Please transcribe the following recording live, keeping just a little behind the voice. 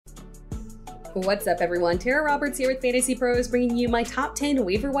What's up, everyone? Tara Roberts here with Fantasy Pros, bringing you my top 10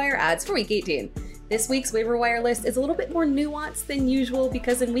 waiver wire ads for Week 18. This week's waiver wire list is a little bit more nuanced than usual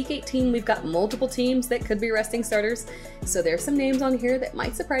because in Week 18 we've got multiple teams that could be resting starters, so there's some names on here that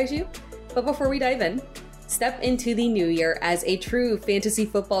might surprise you. But before we dive in, step into the new year as a true fantasy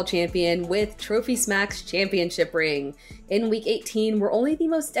football champion with Trophy Smack's championship ring. In Week 18, where only the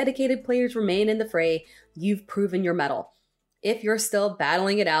most dedicated players remain in the fray, you've proven your mettle. If you're still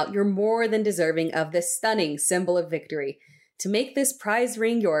battling it out, you're more than deserving of this stunning symbol of victory. To make this prize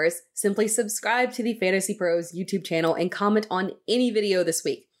ring yours, simply subscribe to the Fantasy Pros YouTube channel and comment on any video this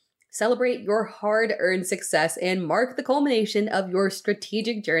week. Celebrate your hard-earned success and mark the culmination of your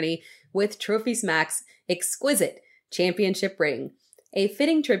strategic journey with Trophy Smack's exquisite championship ring, a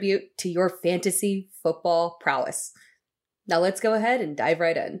fitting tribute to your fantasy football prowess. Now let's go ahead and dive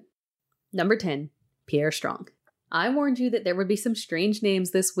right in. Number 10, Pierre Strong. I warned you that there would be some strange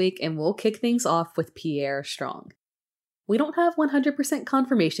names this week, and we'll kick things off with Pierre Strong. We don't have 100%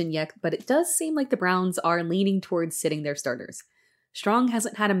 confirmation yet, but it does seem like the Browns are leaning towards sitting their starters. Strong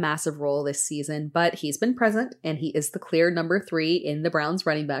hasn't had a massive role this season, but he's been present, and he is the clear number 3 in the Browns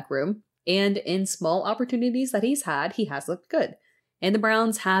running back room, and in small opportunities that he's had, he has looked good. And the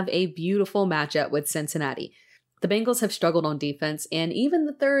Browns have a beautiful matchup with Cincinnati. The Bengals have struggled on defense, and even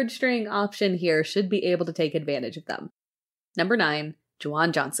the third string option here should be able to take advantage of them. Number 9,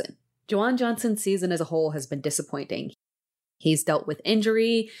 Juwan Johnson. Juwan Johnson's season as a whole has been disappointing. He's dealt with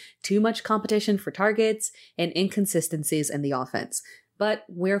injury, too much competition for targets, and inconsistencies in the offense. But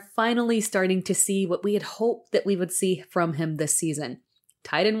we're finally starting to see what we had hoped that we would see from him this season.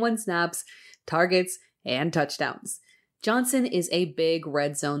 Tight end 1 snaps, targets, and touchdowns. Johnson is a big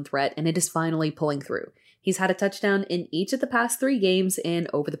red zone threat, and it is finally pulling through. He's had a touchdown in each of the past 3 games, and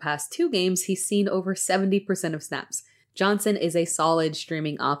over the past 2 games, he's seen over 70% of snaps. Johnson is a solid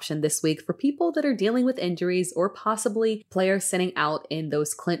streaming option this week for people that are dealing with injuries or possibly players sitting out in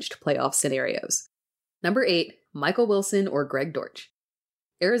those clinched playoff scenarios. Number 8, Michael Wilson or Greg Dortch.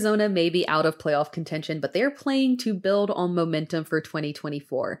 Arizona may be out of playoff contention, but they're playing to build on momentum for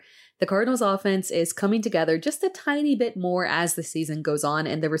 2024. The Cardinals' offense is coming together just a tiny bit more as the season goes on,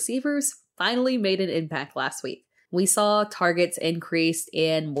 and the receivers finally made an impact last week. We saw targets increased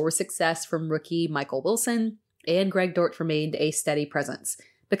and more success from rookie Michael Wilson, and Greg Dortch remained a steady presence.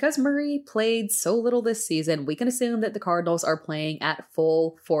 Because Murray played so little this season, we can assume that the Cardinals are playing at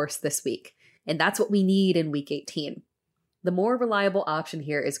full force this week, and that's what we need in Week 18. The more reliable option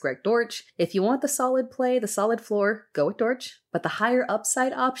here is Greg Dortch. If you want the solid play, the solid floor, go with Dortch. But the higher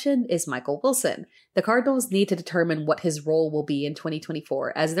upside option is Michael Wilson. The Cardinals need to determine what his role will be in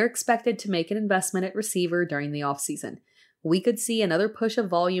 2024, as they're expected to make an investment at receiver during the offseason. We could see another push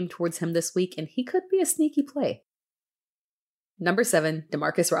of volume towards him this week, and he could be a sneaky play. Number 7,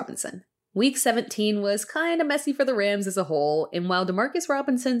 Demarcus Robinson. Week 17 was kind of messy for the Rams as a whole, and while Demarcus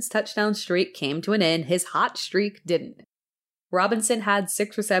Robinson's touchdown streak came to an end, his hot streak didn't. Robinson had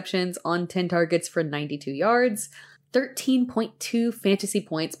 6 receptions on 10 targets for 92 yards, 13.2 fantasy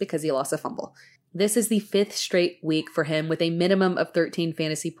points because he lost a fumble. This is the 5th straight week for him with a minimum of 13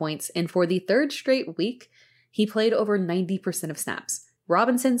 fantasy points, and for the 3rd straight week, he played over 90% of snaps.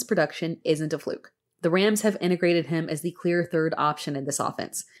 Robinson's production isn't a fluke. The Rams have integrated him as the clear 3rd option in this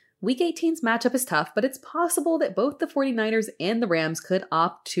offense. Week 18's matchup is tough, but it's possible that both the 49ers and the Rams could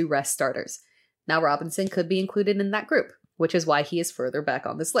opt to rest starters. Now Robinson could be included in that group, which is why he is further back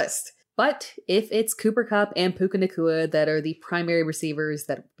on this list. But if it's Cooper Kupp and Puka Nacua that are the primary receivers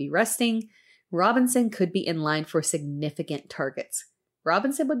that will be resting, Robinson could be in line for significant targets.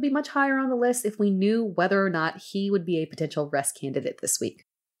 Robinson would be much higher on the list if we knew whether or not he would be a potential rest candidate this week.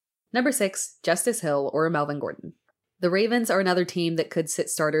 Number 6, Justice Hill or Melvin Gordon. The Ravens are another team that could sit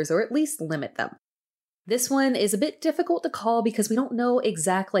starters or at least limit them. This one is a bit difficult to call because we don't know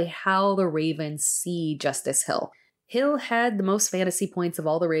exactly how the Ravens see Justice Hill. Hill had the most fantasy points of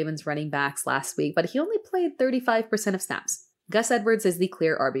all the Ravens running backs last week, but he only played 35% of snaps. Gus Edwards is the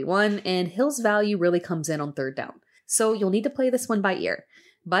clear RB1, and Hill's value really comes in on 3rd down. So you'll need to play this one by ear.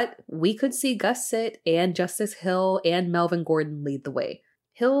 But we could see Gus sit and Justice Hill and Melvin Gordon lead the way.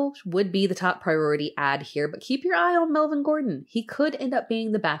 Hill would be the top priority ad here, but keep your eye on Melvin Gordon. He could end up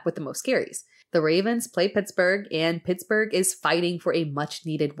being the back with the most carries. The Ravens play Pittsburgh, and Pittsburgh is fighting for a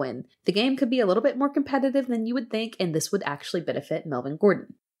much-needed win. The game could be a little bit more competitive than you would think, and this would actually benefit Melvin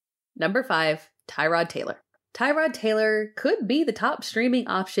Gordon. Number 5, Tyrod Taylor. Tyrod Taylor could be the top streaming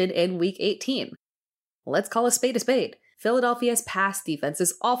option in Week 18. Let's call a spade a spade. Philadelphia's pass defense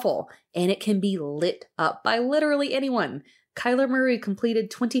is awful, and it can be lit up by literally anyone. Kyler Murray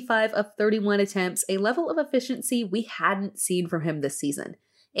completed 25 of 31 attempts, a level of efficiency we hadn't seen from him this season.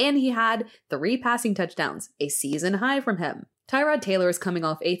 and he had 3 passing touchdowns, a season high from him. Tyrod Taylor is coming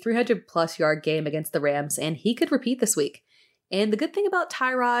off a 300-plus yard game against the Rams, and he could repeat this week. And the good thing about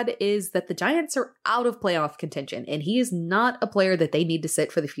Tyrod is that the Giants are out of playoff contention, and he is not a player that they need to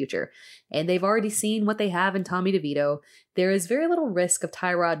sit for the future. And they've already seen what they have in Tommy DeVito. There is very little risk of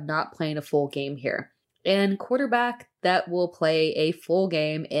Tyrod not playing a full game here. And quarterback that will play a full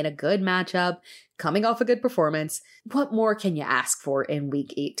game in a good matchup, coming off a good performance, what more can you ask for in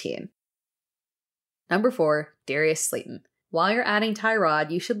Week 18? Number 4, Darius Slayton. While you're adding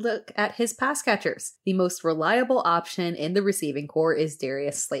Tyrod, you should look at his pass catchers. The most reliable option in the receiving corps is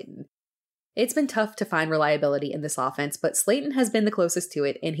Darius Slayton. It's been tough to find reliability in this offense, but Slayton has been the closest to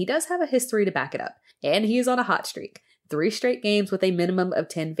it, and he does have a history to back it up. And he is on a hot streak. 3 straight games with a minimum of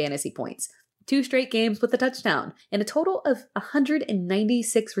 10 fantasy points. 2 straight games with a touchdown, and a total of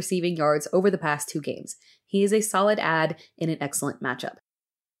 196 receiving yards over the past 2 games. He is a solid add in an excellent matchup.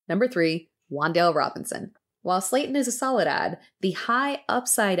 Number 3, Wan'Dale Robinson. While Slayton is a solid add, the high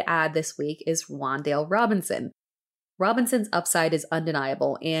upside add this week is Wan'Dale Robinson. Robinson's upside is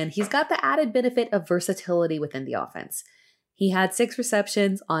undeniable, and he's got the added benefit of versatility within the offense. He had 6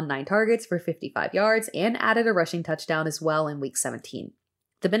 receptions on 9 targets for 55 yards and added a rushing touchdown as well in Week 17.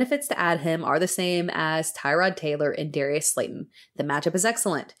 The benefits to add him are the same as Tyrod Taylor and Darius Slayton. The matchup is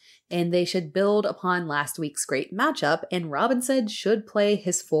excellent, and they should build upon last week's great matchup, and Robinson should play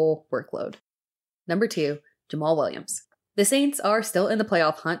his full workload. Number 2, Jamal Williams. The Saints are still in the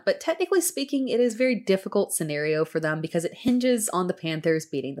playoff hunt, but technically speaking, it is a very difficult scenario for them because it hinges on the Panthers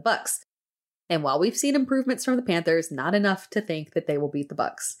beating the Bucs. And while we've seen improvements from the Panthers, not enough to think that they will beat the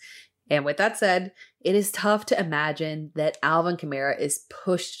Bucs. And with that said, it is tough to imagine that Alvin Kamara is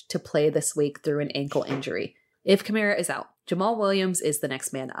pushed to play this week through an ankle injury. If Kamara is out, Jamal Williams is the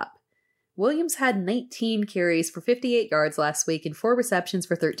next man up. Williams had 19 carries for 58 yards last week and 4 receptions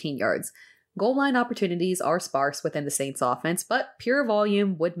for 13 yards. Goal line opportunities are sparse within the Saints offense, but pure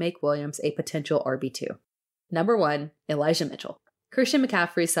volume would make Williams a potential RB2. Number 1, Elijah Mitchell. Christian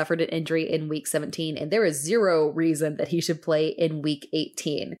McCaffrey suffered an injury in Week 17, and there is 0 reason that he should play in Week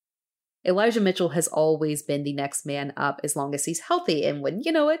 18. Elijah Mitchell has always been the next man up as long as he's healthy, and when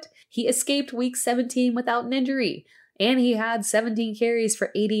you know it, he escaped Week 17 without an injury, and he had 17 carries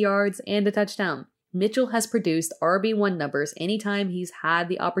for 80 yards and a touchdown. Mitchell has produced RB1 numbers anytime he's had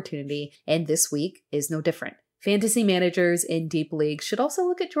the opportunity, and this week is no different. Fantasy managers in deep leagues should also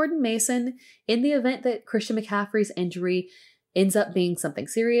look at Jordan Mason. In the event that Christian McCaffrey's injury ends up being something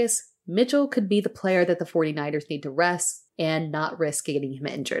serious, Mitchell could be the player that the 49ers need to rest and not risk getting him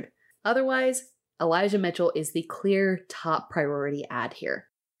injured. Otherwise, Elijah Mitchell is the clear top priority add here.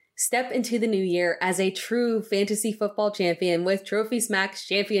 Step into the new year as a true fantasy football champion with Trophy Smack's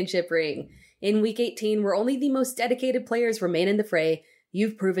championship ring. In Week 18, where only the most dedicated players remain in the fray,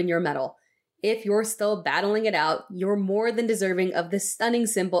 you've proven your mettle. If you're still battling it out, you're more than deserving of this stunning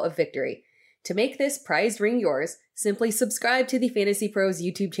symbol of victory. To make this prized ring yours, simply subscribe to the Fantasy Pros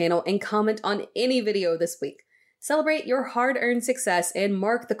YouTube channel and comment on any video this week. Celebrate your hard-earned success and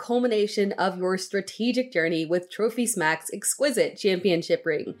mark the culmination of your strategic journey with Trophy Smack's exquisite championship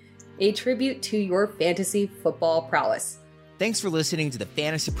ring, a tribute to your fantasy football prowess. Thanks for listening to the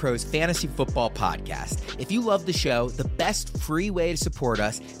Fantasy Pros Fantasy Football Podcast. If you love the show, the best free way to support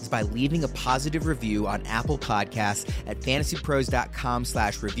us is by leaving a positive review on Apple Podcasts at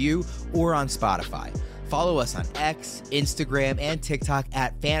fantasypros.com/review or on Spotify. Follow us on X, Instagram, and TikTok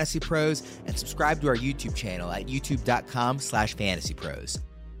at Fantasy Pros, and subscribe to our YouTube channel at youtube.com/fantasypros.